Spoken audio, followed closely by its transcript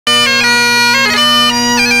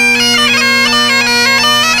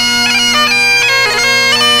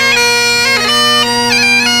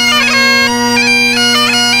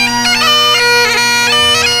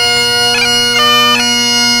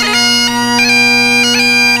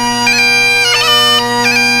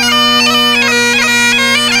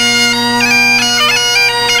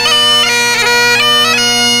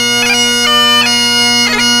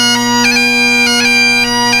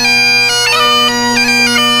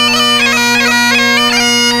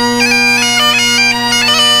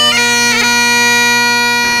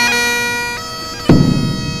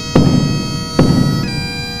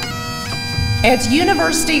As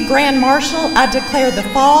University Grand Marshal, I declare the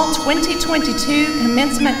Fall 2022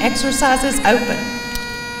 commencement exercises open.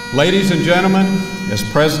 Ladies and gentlemen, as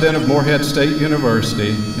President of Morehead State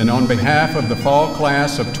University, and on behalf of the Fall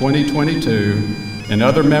Class of 2022 and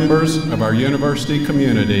other members of our university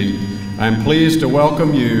community, I am pleased to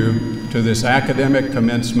welcome you to this academic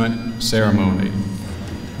commencement ceremony.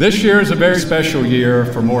 This year is a very special year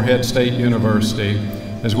for Morehead State University,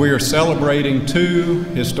 as we are celebrating two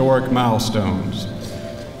historic milestones.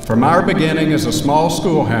 From our beginning as a small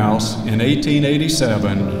schoolhouse in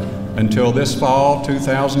 1887 until this fall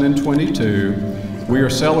 2022, we are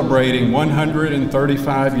celebrating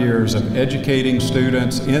 135 years of educating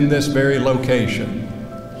students in this very location.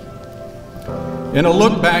 In a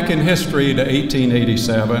look back in history to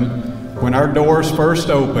 1887, when our doors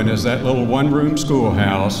first opened as that little one-room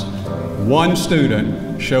schoolhouse, one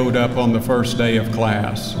student showed up on the first day of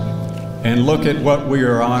class. And look at what we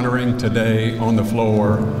are honoring today on the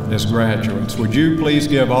floor as graduates. Would you please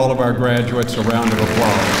give all of our graduates a round of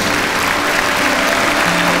applause?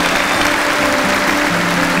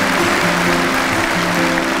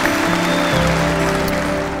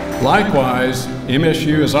 Likewise,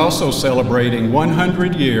 MSU is also celebrating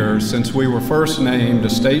 100 years since we were first named a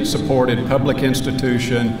state-supported public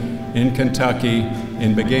institution in Kentucky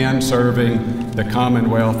and began serving the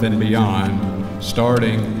Commonwealth and beyond,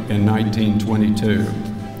 starting in 1922.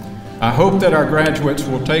 I hope that our graduates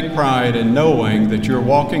will take pride in knowing that you're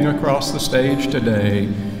walking across the stage today,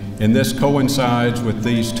 and this coincides with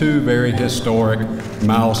these two very historic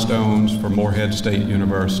milestones for Morehead State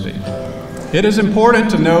University. It is important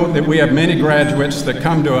to note that we have many graduates that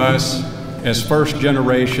come to us as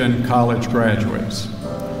first-generation college graduates,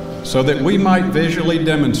 so that we might visually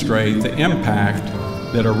demonstrate the impact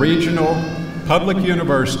that a regional public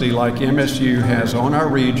university like MSU has on our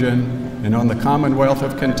region and on the Commonwealth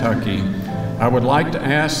of Kentucky. I would like to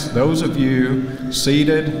ask those of you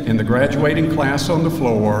seated in the graduating class on the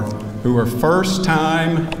floor who are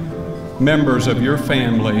first-time members of your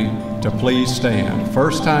family to please stand.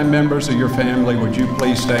 First-time members of your family, would you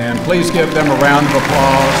please stand? Please give them a round of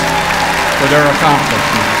applause for their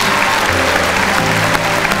accomplishments.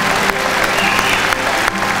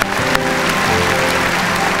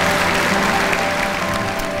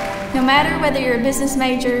 No matter whether you're a business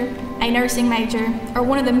major, a nursing major, or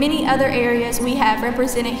one of the many other areas we have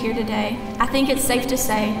represented here today, I think it's safe to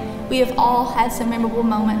say we have all had some memorable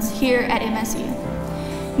moments here at MSU.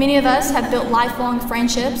 Many of us have built lifelong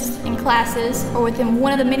friendships in classes or within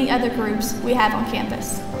one of the many other groups we have on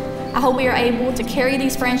campus. I hope we are able to carry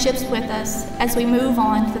these friendships with us as we move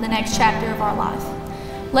on to the next chapter of our life.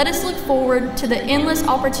 Let us look forward to the endless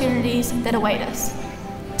opportunities that await us.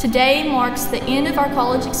 Today marks the end of our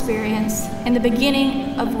college experience and the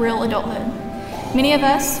beginning of real adulthood. Many of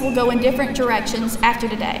us will go in different directions after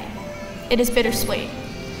today. It is bittersweet.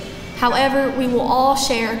 However, we will all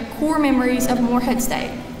share core memories of Morehead State,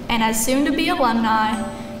 and as soon-to-be alumni,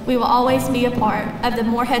 we will always be a part of the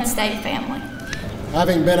Morehead State family.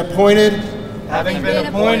 Having been appointed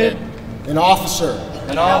an officer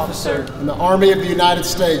in the Army of the United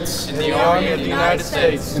States, in the Army of the United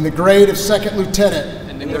States, in the grade of second lieutenant,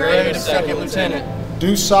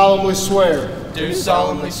 do solemnly swear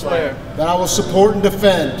that I will support and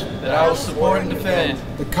defend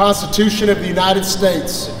the Constitution of the United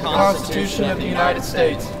States.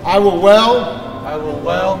 I will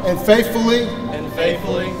well and faithfully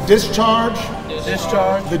discharge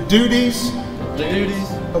the duties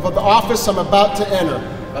of the office I'm about to enter.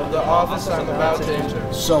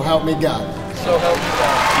 So help me God.